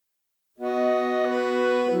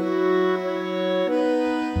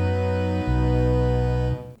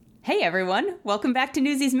everyone. Welcome back to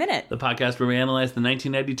Newsies Minute. The podcast where we analyze the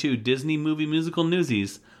 1992 Disney movie musical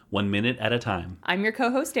Newsies 1 minute at a time. I'm your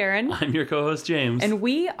co-host, Erin. I'm your co-host, James. And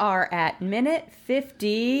we are at minute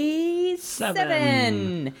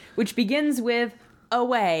 57, which begins with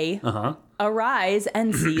away, arise,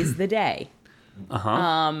 and seize the day.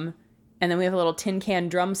 And then we have a little tin can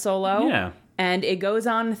drum solo. Yeah. And it goes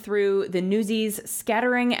on through the Newsies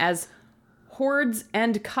scattering as hordes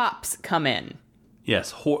and cops come in.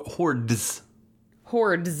 Yes, hordes.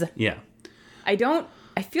 Hordes. Yeah. I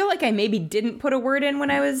feel like I maybe didn't put a word in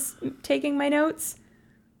when I was taking my notes.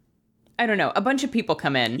 I don't know. A bunch of people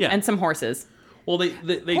come in and some horses. Well, they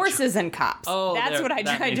horses and cops. Oh, that's what I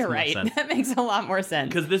tried to write. That makes a lot more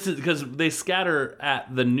sense. Because they scatter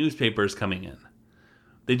at the newspapers coming in.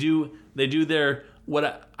 They do their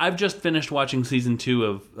I've just finished watching season 2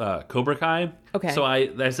 of Cobra Kai. Okay. So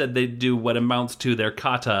I said they do what amounts to their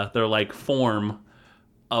kata, their like form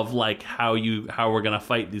of like how we're gonna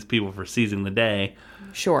fight these people for seizing the day.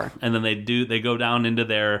 Sure. And then they go down into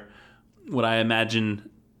their, what I imagine,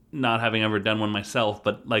 not having ever done one myself,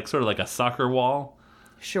 but like sort of like a soccer wall.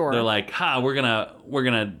 Sure. They're like, we're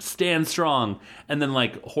gonna stand strong, and then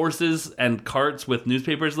like horses and carts with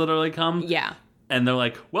newspapers literally come. Yeah. And they're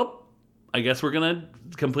like, well, I guess we're gonna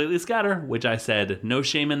completely scatter, which I said, no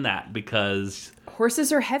shame in that, because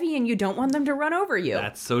horses are heavy and you don't want them to run over you.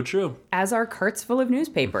 That's so true. As are carts full of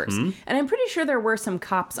newspapers. Mm-hmm. And I'm pretty sure there were some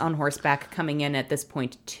cops on horseback coming in at this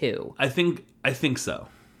point too. I think so.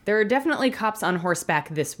 There are definitely cops on horseback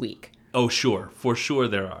this week. Oh, sure. For sure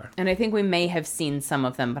there are. And I think we may have seen some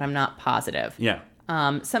of them, but I'm not positive. Yeah.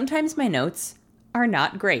 Sometimes my notes are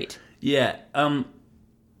not great. Yeah.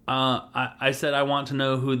 I said I want to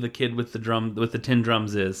know who the kid with the tin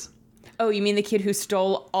drums is. Oh, you mean the kid who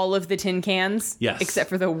stole all of the tin cans? Yes. Except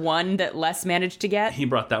for the one that Les managed to get? He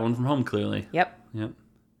brought that one from home, clearly. Yep.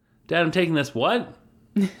 Dad, I'm taking this. What?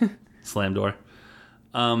 Slam door.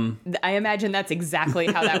 I imagine that's exactly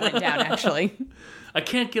how that went down, actually. I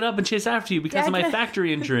can't get up and chase after you because of my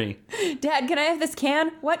factory injury. Dad, can I have this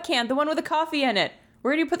can? What can? The one with the coffee in it.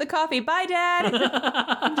 Where do you put the coffee? Bye,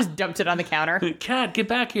 Dad. Just dumped it on the counter. Cat, get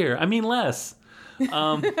back here. I mean, Les.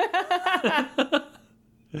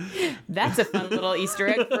 That's a fun little Easter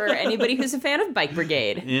egg for anybody who's a fan of Bike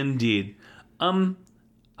Brigade. Indeed. I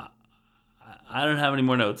don't have any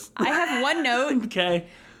more notes. I have one note. Okay.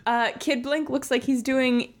 Kid Blink looks like he's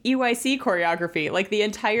doing EYC choreography. Like the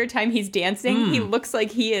entire time he's dancing, he looks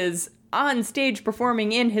like he is on stage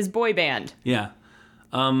performing in his boy band. Yeah.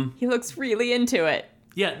 He looks really into it.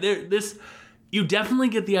 Yeah, you definitely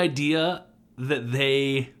get the idea that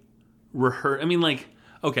they rehearse. I mean, like,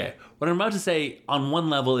 okay, what I'm about to say on one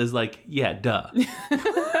level is like, yeah, duh.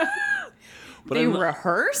 But they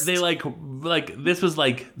rehearsed? They like this was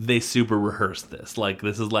like they super rehearsed this. Like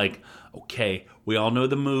this is like, okay, we all know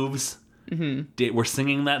the moves. Mm-hmm. We're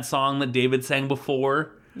singing that song that David sang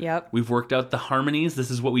before. Yep. We've worked out the harmonies.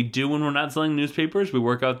 This is what we do when we're not selling newspapers. We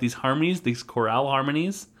work out these harmonies, these chorale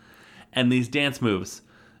harmonies, and these dance moves.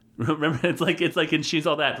 Remember, it's like in She's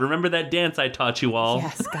All That. Remember that dance I taught you all?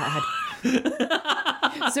 Yes, God.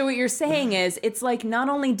 So what you're saying is, it's like not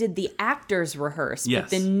only did the actors rehearse, but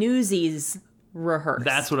the newsies rehearse.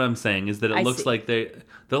 That's what I'm saying, is that it looks like they're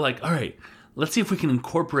like, all right, let's see if we can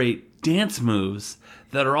incorporate dance moves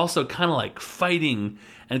that are also kind of like fighting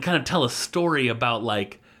and kind of tell a story about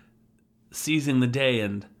like seizing the day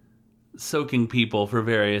and soaking people for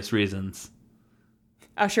various reasons.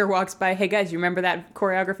 Usher walks by. Hey guys, you remember that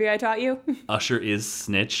choreography I taught you? Usher is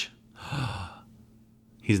Snitch.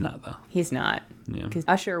 He's not though. He's not. Yeah. Because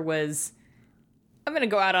Usher was, I'm going to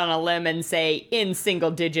go out on a limb and say in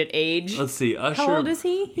single digit age. Let's see. Usher. How old is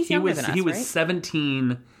he? He's younger than us, He was right?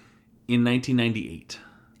 17 in 1998.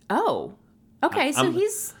 Oh. Okay, so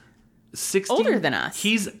he's 16, older than us.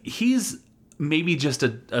 He's maybe just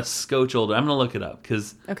a scotch older. I'm going to look it up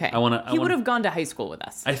because okay. I want to. He would have gone to high school with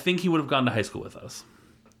us. I think he would have gone to high school with us.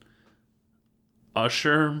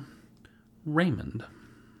 Usher Raymond.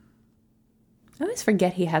 I always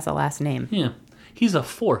forget he has a last name. Yeah. He's a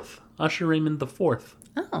fourth. Usher Raymond the fourth.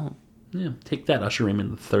 Oh. Yeah. Take that, Usher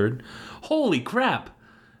Raymond the third. Holy crap.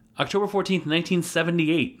 October 14th,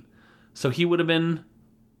 1978. So he would have been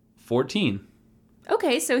 14.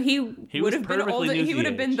 Okay, so he would have been older. He would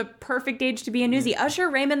have been age. the perfect age to be a newsie. Usher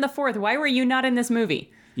Raymond IV. Why were you not in this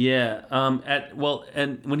movie? Yeah.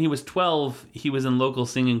 And when he was 12, he was in local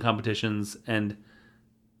singing competitions, and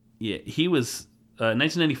yeah, he was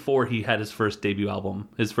 1994. He had his first debut album,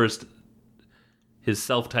 his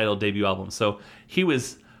self-titled debut album. So he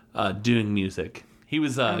was doing music. He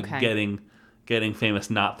was getting getting famous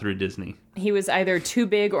not through Disney. He was either too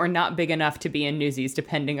big or not big enough to be in Newsies,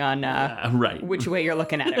 depending on right. which way you're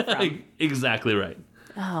looking at it from. Exactly right.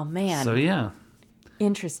 Oh, man. So, yeah.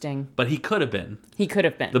 Interesting. But he could have been. He could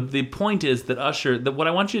have been. The point is that Usher... what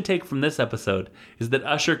I want you to take from this episode is that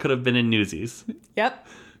Usher could have been in Newsies. Yep.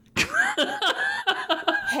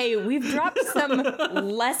 Hey, we've dropped some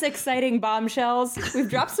less exciting bombshells. We've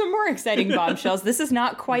dropped some more exciting bombshells. This is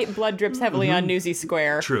not quite Blood Drips Heavily on Newsy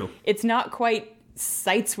Square. True. It's not quite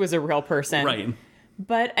Seitz was a real person. Right.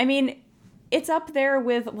 But, I mean, it's up there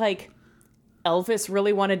with, like, Elvis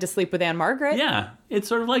really wanted to sleep with Anne Margaret. Yeah. It's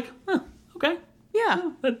sort of like, okay.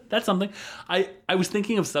 Yeah. That's something. I was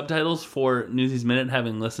thinking of subtitles for Newsies Minute,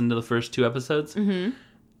 having listened to the first 2 episodes. Mm-hmm.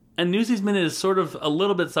 And Newsies Minute is sort of a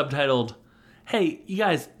little bit subtitled, hey, you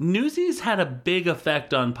guys, Newsies had a big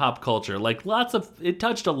effect on pop culture. Like, it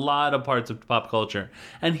touched a lot of parts of pop culture.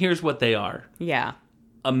 And here's what they are. Yeah.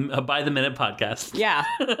 A By the Minute podcast. Yeah.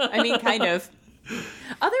 I mean, kind of.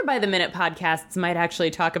 Other By the Minute podcasts might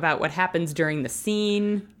actually talk about what happens during the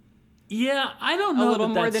scene. Yeah, I don't know. A little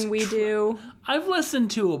more than we do. I've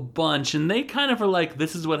listened to a bunch, and they kind of are like,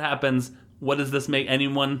 this is what happens. What does this make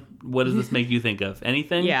you think of?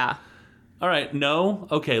 Anything? Yeah. All right, no?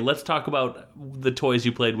 Okay, let's talk about the toys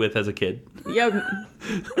you played with as a kid. Yeah.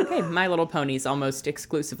 Okay, My Little Ponies almost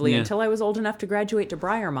exclusively until I was old enough to graduate to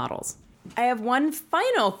Breyer models. I have one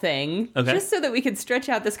final thing, just so that we could stretch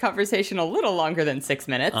out this conversation a little longer than 6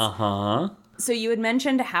 minutes. Uh-huh. So you had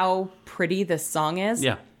mentioned how pretty this song is.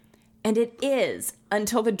 Yeah. And it is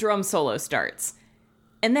until the drum solo starts.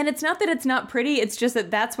 And then it's not that it's not pretty, it's just that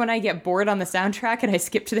that's when I get bored on the soundtrack and I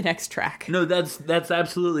skip to the next track. No, that's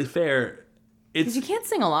absolutely fair. Because you can't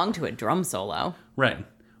sing along to a drum solo. Right.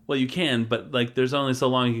 Well, you can, but like there's only so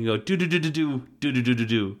long you can go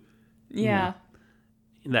do-do-do-do-do, Yeah.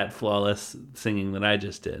 That flawless singing that I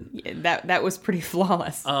just did. Yeah, that was pretty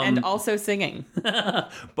flawless. And also singing.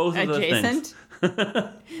 Both of those things. Adjacent.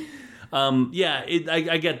 Yeah,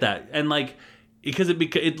 I get that. And like because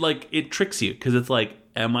it tricks you because it's like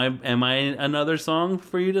am I another song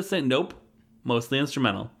for you to sing? Nope. Mostly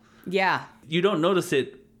instrumental. Yeah. You don't notice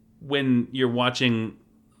it when you're watching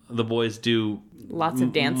the boys do lots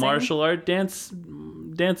of dancing. Martial art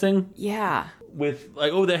dancing. Yeah. With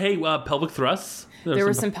like pelvic thrusts. There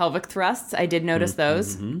were some pelvic thrusts. I did notice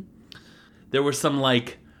those. Mm-hmm. There were some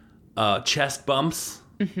like chest bumps.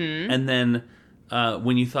 Mm-hmm. And then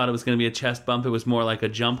when you thought it was going to be a chest bump, it was more like a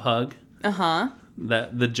jump hug. Uh-huh.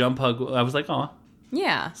 The jump hug, I was like, oh.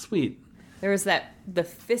 Yeah. Sweet. There was the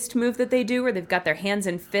fist move that they do where they've got their hands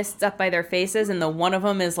and fists up by their faces and the one of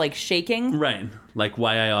them is like shaking. Right. Like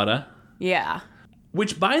Why I Oughta. Yeah.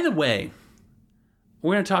 Which, by the way,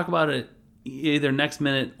 we're going to talk about it either next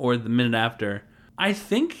minute or the minute after. I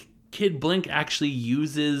think Kid Blink actually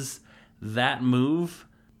uses that move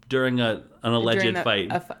during an alleged fight.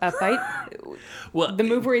 A fight? Well, the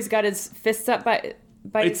move where he's got his fists up by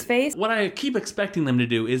his face? What I keep expecting them to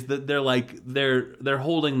do is that they're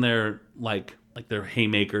holding their like their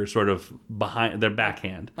haymaker sort of behind their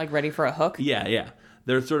backhand. Like ready for a hook? Yeah.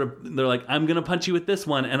 They're like, I'm going to punch you with this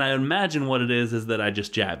one. And I imagine what it is that I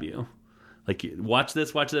just jab you. Like, watch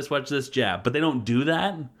this, jab. But they don't do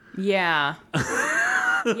that. Yeah.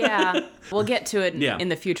 Yeah. We'll get to it in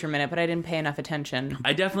the future minute, but I didn't pay enough attention.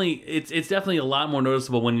 It's definitely a lot more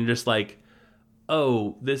noticeable when you're just like,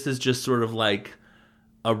 oh, this is just sort of like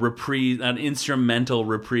a reprise, an instrumental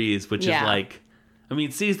reprise, which is like, I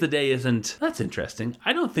mean, Seize the Day isn't... That's interesting.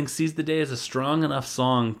 I don't think Seize the Day is a strong enough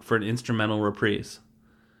song for an instrumental reprise.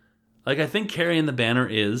 Like, I think Carrying the Banner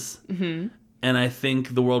is, and I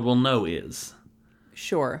think The World Will Know is.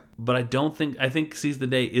 Sure. But I think Seize the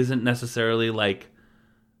Day isn't necessarily, like,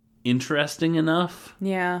 interesting enough.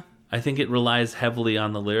 Yeah. I think it relies heavily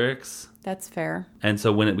on the lyrics. That's fair. And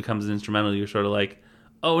so when it becomes an instrumental, you're sort of like,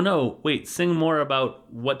 oh no, wait, sing more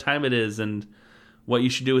about what time it is and what you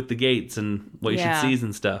should do with the gates and what you should seize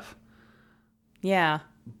and stuff. Yeah.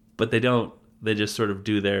 But they don't. They just sort of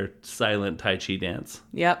do their silent Tai Chi dance.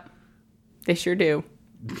 Yep. They sure do.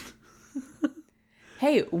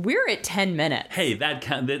 Hey, we're at 10 minutes. Hey, that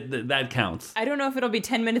counts. I don't know if it'll be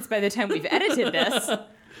 10 minutes by the time we've edited this.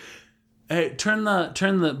 Hey, turn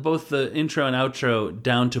both the intro and outro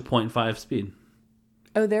down to 0.5 speed.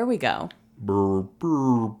 Oh, there we go. Brr,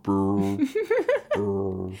 brr, brr,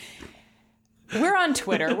 brr. We're on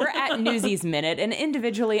Twitter. We're at Newsies Minute, and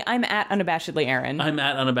individually, I'm at Unabashedly Aaron. I'm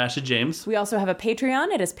at Unabashed James. We also have a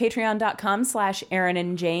Patreon. It is patreon.com/Aaron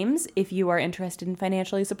and James. If you are interested in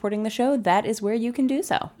financially supporting the show, that is where you can do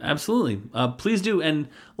so. Absolutely. Please do. And,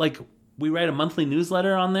 like, We write a monthly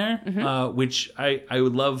newsletter on there, which I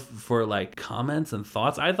would love for like comments and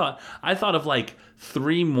thoughts. I thought of like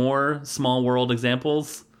 3 more Small World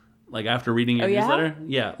examples, like after reading your newsletter.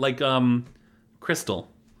 Yeah, like Crystal.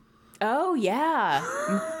 Oh yeah,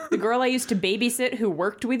 the girl I used to babysit who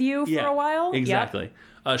worked with you for a while. Exactly.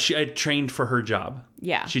 Yep. I trained for her job.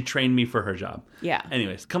 Yeah. She trained me for her job. Yeah.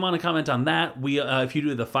 Anyways, come on and comment on that. We, if you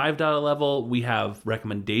do the $5 level, we have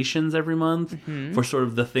recommendations every month for sort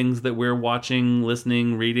of the things that we're watching,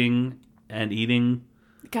 listening, reading, and eating.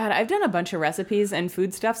 God, I've done a bunch of recipes and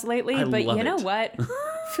foodstuffs lately, but you know what?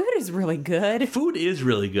 Food is really good. Food is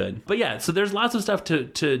really good. But yeah, so there's lots of stuff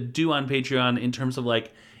to do on Patreon in terms of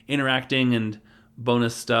like interacting and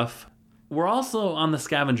bonus stuff. We're also on the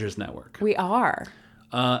Scavengers Network. We are.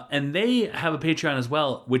 And they have a Patreon as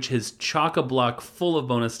well, which is chock-a-block full of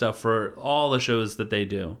bonus stuff for all the shows that they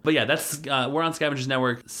do. But yeah, that's we're on Scavengers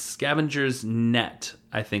Network. Scavengers Net,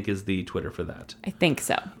 I think, is the Twitter for that. I think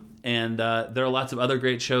so. And there are lots of other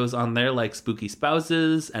great shows on there, like Spooky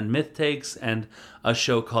Spouses and Myth Takes, and a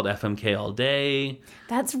show called FMK All Day.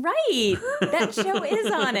 That's right. That show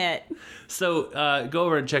is on it. So go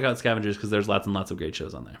over and check out Scavengers, because there's lots and lots of great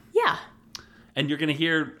shows on there. Yeah. And you're going to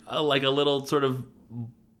hear like a little sort of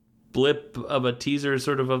blip of a teaser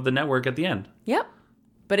sort of the network at the end. Yep.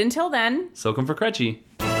 But until then... Soak 'em for Crutchy.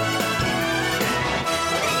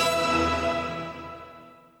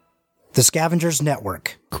 The Scavengers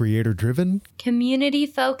Network. Creator-driven.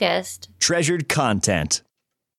 Community-focused. Treasured content.